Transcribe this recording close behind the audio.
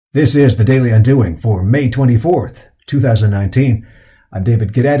This is the Daily Undoing for May 24th, 2019. I'm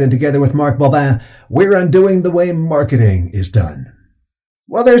David Cadet, and together with Mark Bobin, we're undoing the way marketing is done.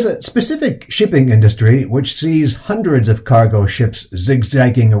 Well, there's a specific shipping industry which sees hundreds of cargo ships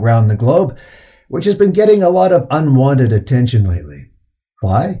zigzagging around the globe, which has been getting a lot of unwanted attention lately.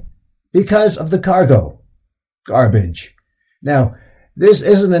 Why? Because of the cargo. Garbage. Now, this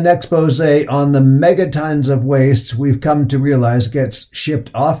isn't an expose on the megatons of waste we've come to realize gets shipped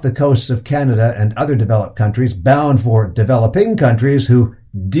off the coasts of Canada and other developed countries bound for developing countries who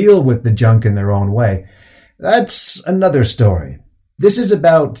deal with the junk in their own way. That's another story. This is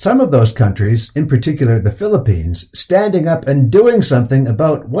about some of those countries, in particular the Philippines, standing up and doing something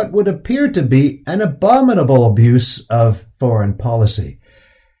about what would appear to be an abominable abuse of foreign policy.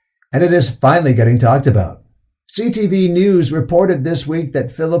 And it is finally getting talked about. CTV News reported this week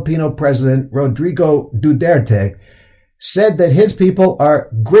that Filipino President Rodrigo Duterte said that his people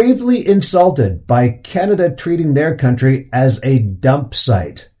are gravely insulted by Canada treating their country as a dump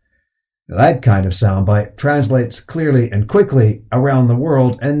site. That kind of soundbite translates clearly and quickly around the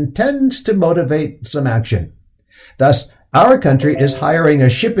world and tends to motivate some action. Thus, our country is hiring a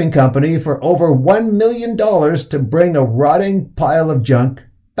shipping company for over $1 million to bring a rotting pile of junk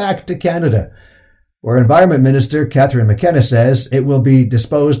back to Canada, where Environment Minister Catherine McKenna says it will be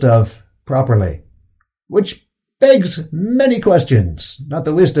disposed of properly. Which begs many questions, not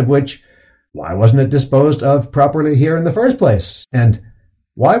the least of which, why wasn't it disposed of properly here in the first place? And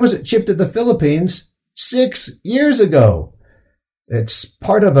why was it shipped to the Philippines 6 years ago? It's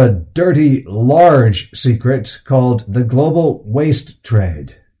part of a dirty, large secret called the global waste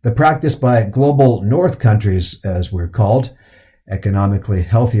trade, the practice by global north countries, as we're called, economically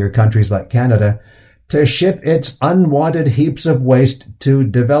healthier countries like Canada, to ship its unwanted heaps of waste to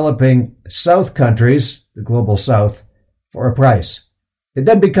developing south countries, the global south, for a price. It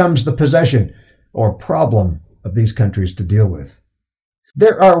then becomes the possession or problem of these countries to deal with.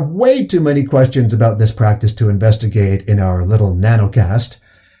 There are way too many questions about this practice to investigate in our little nanocast,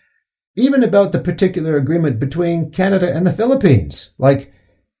 even about the particular agreement between Canada and the Philippines. Like,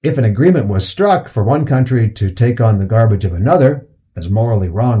 if an agreement was struck for one country to take on the garbage of another, as morally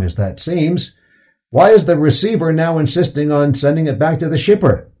wrong as that seems, why is the receiver now insisting on sending it back to the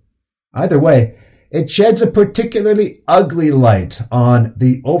shipper? Either way, it sheds a particularly ugly light on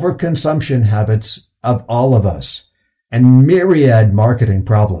the overconsumption habits of all of us and myriad marketing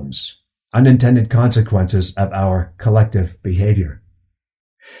problems, unintended consequences of our collective behavior.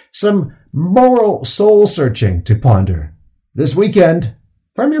 Some moral soul-searching to ponder this weekend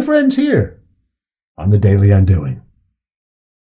from your friends here on the Daily Undoing.